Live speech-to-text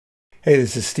Hey,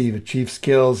 this is Steve at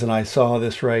Chiefskills, and I saw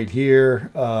this right here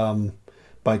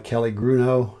by Kelly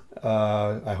Gruno.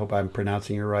 I hope I'm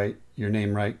pronouncing your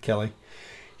name right, Kelly.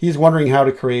 He's wondering how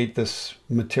to create this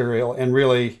material, and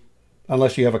really,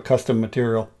 unless you have a custom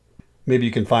material, maybe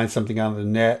you can find something on the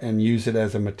net and use it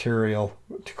as a material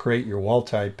to create your wall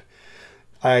type.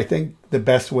 I think the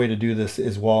best way to do this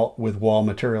is with wall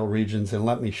material regions, and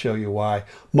let me show you why.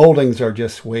 Moldings are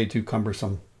just way too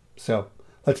cumbersome. So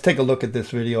let's take a look at this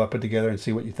video I put together and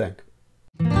see what you think.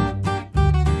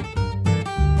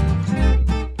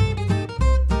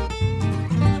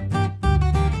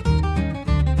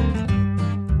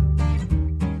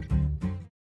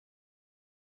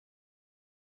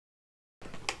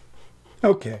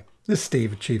 Okay, this is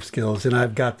Steve at Chiefskills, and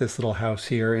I've got this little house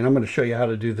here, and I'm going to show you how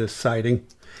to do this siding.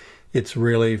 It's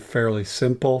really fairly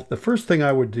simple. The first thing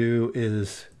I would do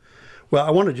is, well, I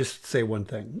want to just say one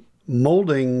thing.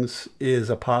 Moldings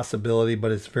is a possibility,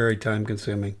 but it's very time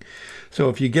consuming. So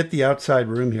if you get the outside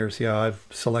room here, see how I've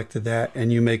selected that,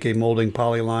 and you make a molding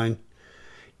polyline,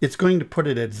 it's going to put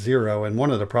it at 0. And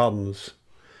one of the problems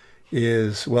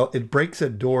is, well, it breaks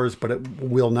at doors, but it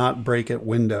will not break at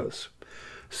windows.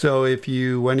 So if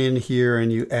you went in here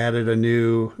and you added a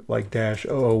new, like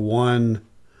 -001,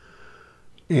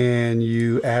 and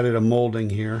you added a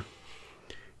molding here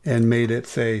and made it,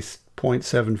 say,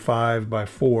 0.75 by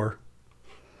 4,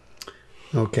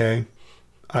 okay,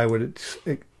 I would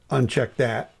uncheck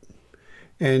that,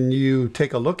 and you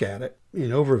take a look at it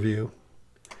in overview,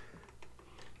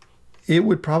 it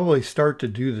would probably start to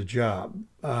do the job.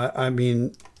 I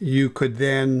mean, you could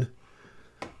then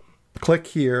click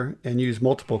here and use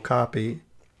multiple copy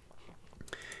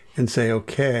and say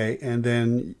okay, and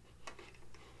then,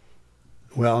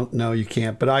 well, no, you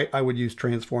can't, but I would use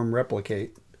transform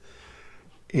replicate,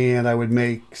 and I would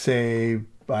make, say,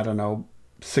 I don't know,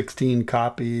 16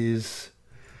 copies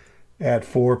at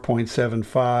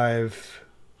 4.75,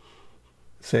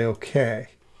 say okay.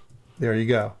 There you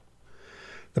go.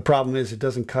 The problem is it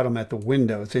doesn't cut them at the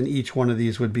windows, and each one of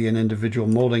these would be an individual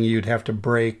molding you'd have to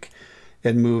break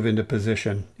and move into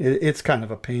position. It's kind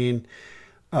of a pain.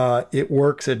 It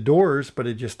works at doors, but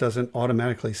it just doesn't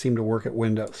automatically seem to work at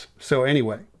windows. So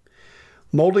anyway,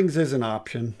 moldings is an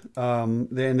option, and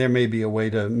there may be a way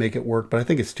to make it work, but I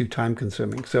think it's too time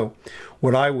consuming. So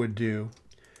what I would do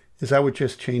is I would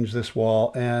just change this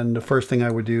wall, and the first thing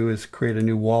I would do is create a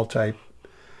new wall type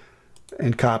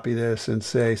and copy this and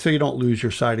say, so you don't lose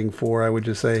your siding 4, I would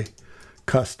just say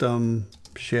custom,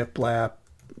 shiplap,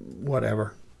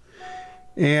 whatever.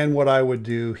 And what I would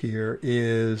do here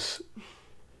is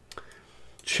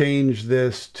change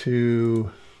this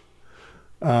to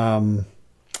a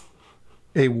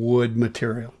wood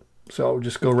material. So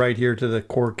just go right here to the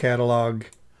core catalog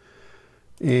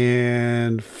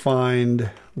and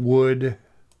find wood,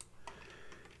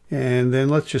 and then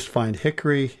let's just find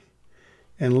hickory,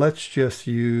 and let's just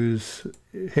use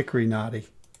hickory knotty.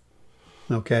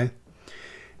 Okay,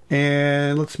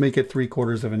 and let's make it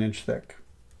 3/4 of an inch thick,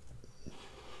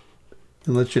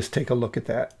 and let's just take a look at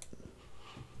that.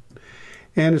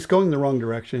 And it's going the wrong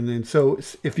direction, and so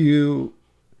if you,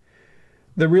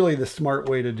 really the smart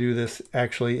way to do this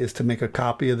actually is to make a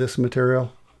copy of this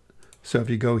material. So if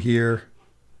you go here,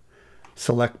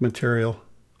 select material,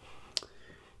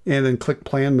 and then click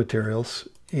plan materials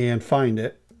and find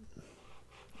it,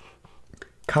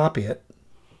 copy it,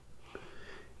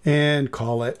 and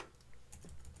call it,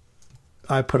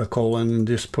 I put a colon and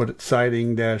just put it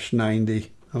siding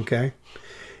 -90, okay?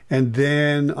 And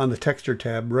then on the texture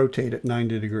tab, rotate it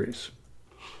 90 degrees.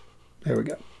 There we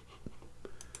go.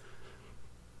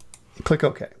 Click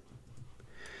OK.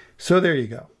 So there you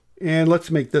go. And let's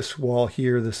make this wall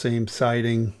here the same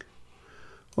siding,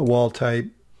 a wall type.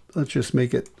 Let's just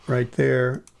make it right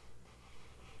there.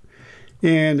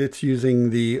 And it's using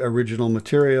the original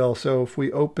material. So if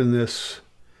we open this,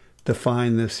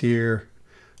 define this here,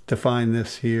 define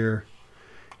this here,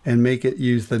 and make it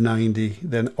use the 90,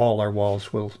 then all our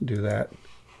walls will do that.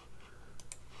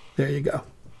 There you go.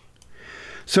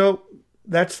 So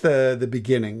that's the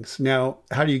beginnings. Now,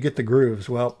 how do you get the grooves?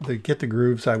 Well, to get the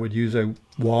grooves, I would use a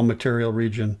wall material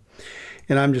region.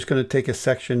 And I'm just going to take a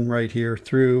section right here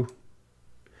through,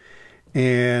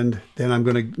 and then I'm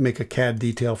going to make a CAD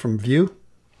detail from view.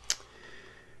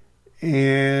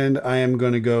 And I am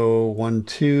going to go 1,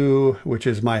 2, which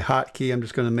is my hotkey. I'm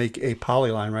just going to make a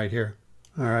polyline right here.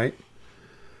 All right.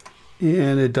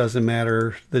 And it doesn't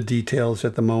matter the details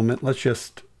at the moment. Let's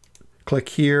just click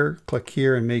here,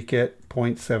 and make it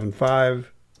 0.75.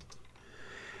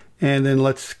 And then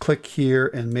let's click here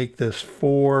and make this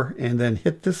 4, and then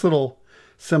hit this little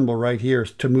symbol right here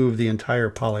to move the entire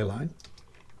polyline.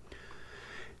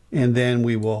 And then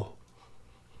we will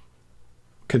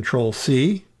Control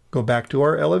C, go back to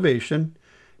our elevation,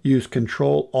 use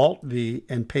Control Alt V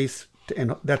and paste,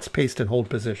 and that's paste and hold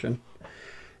position.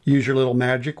 Use your little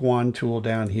magic wand tool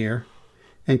down here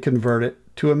and convert it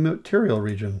to a material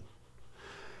region.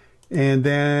 And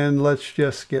then let's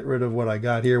just get rid of what I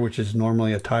got here, which is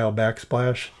normally a tile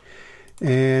backsplash,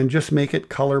 and just make it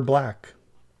color black.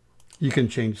 You can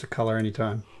change the color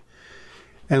anytime.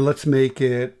 And let's make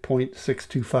it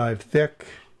 0.625 thick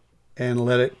and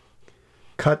let it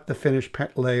cut the finished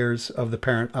layers of the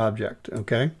parent object,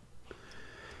 okay?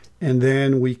 And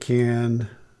then we can,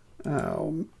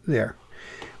 there.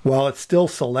 While it's still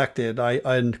selected, I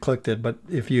unclicked it, but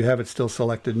if you have it still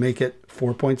selected, make it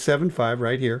 4.75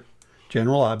 right here,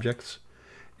 General Objects,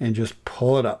 and just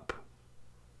pull it up.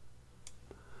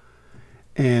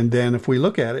 And then if we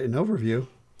look at it in Overview,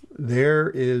 there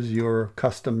is your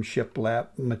custom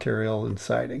shiplap material and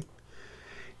siding.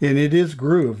 And it is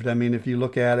grooved. I mean, if you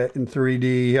look at it in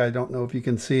 3D, I don't know if you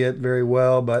can see it very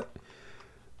well, but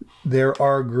there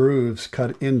are grooves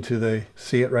cut into the,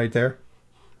 see it right there?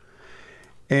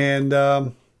 And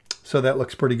so that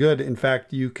looks pretty good. In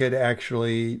fact, you could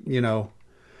actually, you know,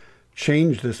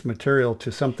 change this material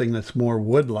to something that's more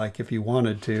wood-like if you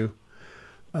wanted to.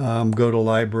 Go to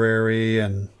library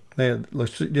and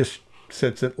let's just,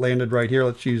 since it landed right here,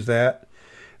 let's use that.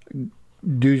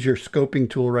 Do your scoping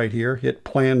tool right here, hit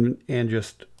plan and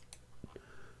just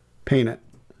paint it.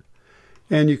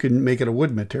 And you can make it a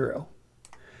wood material.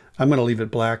 I'm going to leave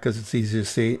it black because it's easy to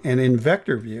see. And in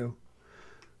vector view,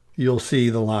 you'll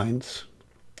see the lines.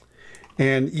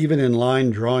 And even in line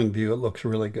drawing view, it looks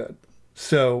really good.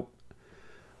 So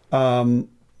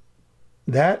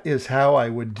that is how I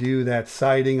would do that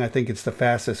siding. I think it's the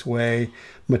fastest way.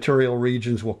 Material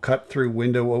regions will cut through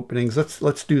window openings.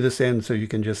 Let's do this end so you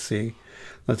can just see.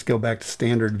 Let's go back to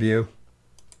standard view.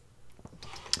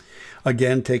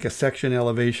 Again, take a section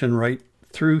elevation right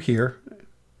through here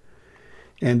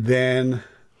and then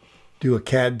do a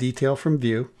CAD detail from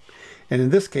view. And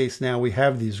in this case now we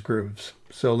have these grooves.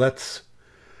 So let's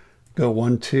go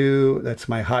 1, 2. That's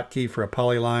my hotkey for a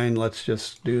polyline. Let's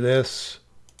just do this.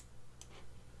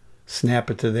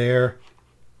 Snap it to there.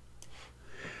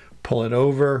 Pull it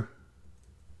over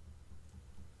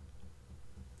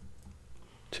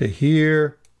to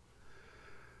here.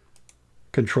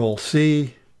 Control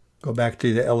C. Go back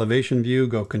to the elevation view.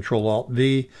 Go Control Alt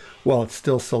V. While it's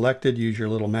still selected, use your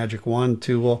little magic wand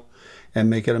tool and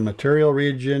make it a material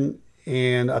region.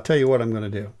 And I'll tell you what I'm going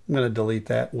to do. I'm going to delete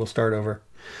that. We'll start over.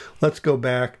 Let's go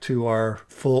back to our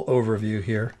full overview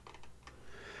here.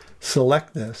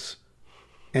 Select this.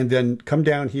 And then come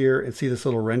down here and see this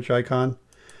little wrench icon.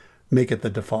 Make it the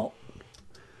default.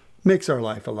 Makes our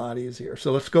life a lot easier.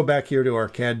 So let's go back here to our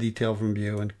CAD detail from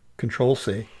view and Control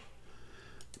C.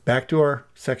 Back to our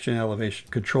section elevation.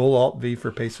 Control Alt V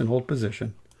for paste and hold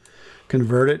position.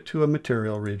 Convert it to a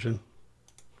material region.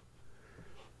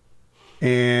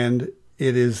 And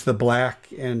it is the black,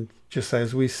 and just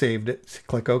as we saved it,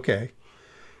 click OK.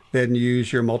 Then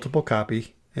use your multiple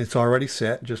copy. It's already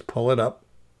set. Just pull it up.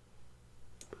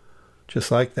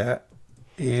 Just like that.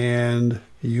 And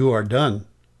you are done.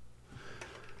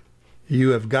 You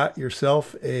have got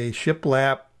yourself a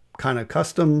shiplap kind of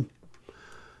custom,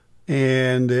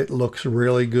 and it looks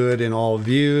really good in all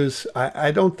views.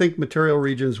 I don't think material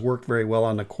regions work very well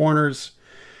on the corners.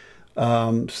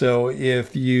 So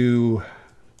if you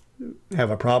have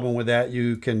a problem with that,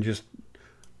 you can just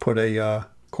put a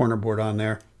corner board on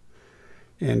there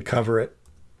and cover it.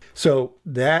 So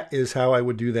that is how I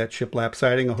would do that shiplap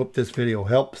siding. I hope this video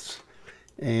helps.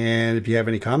 And if you have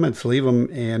any comments, leave them.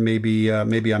 And maybe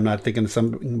I'm not thinking of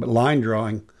something, but line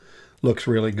drawing looks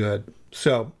really good.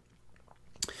 So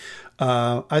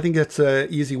I think that's an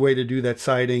easy way to do that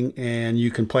siding, and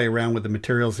you can play around with the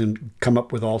materials and come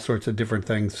up with all sorts of different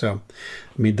things. So,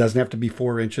 I mean, it doesn't have to be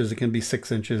 4 inches. It can be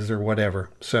 6 inches or whatever.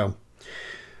 So,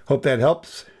 hope that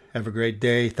helps. Have a great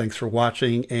day. Thanks for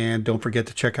watching, and don't forget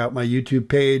to check out my YouTube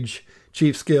page,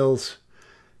 Chiefskills,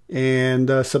 and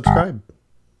subscribe.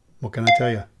 What can I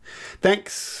tell you?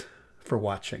 Thanks for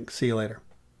watching. See you later.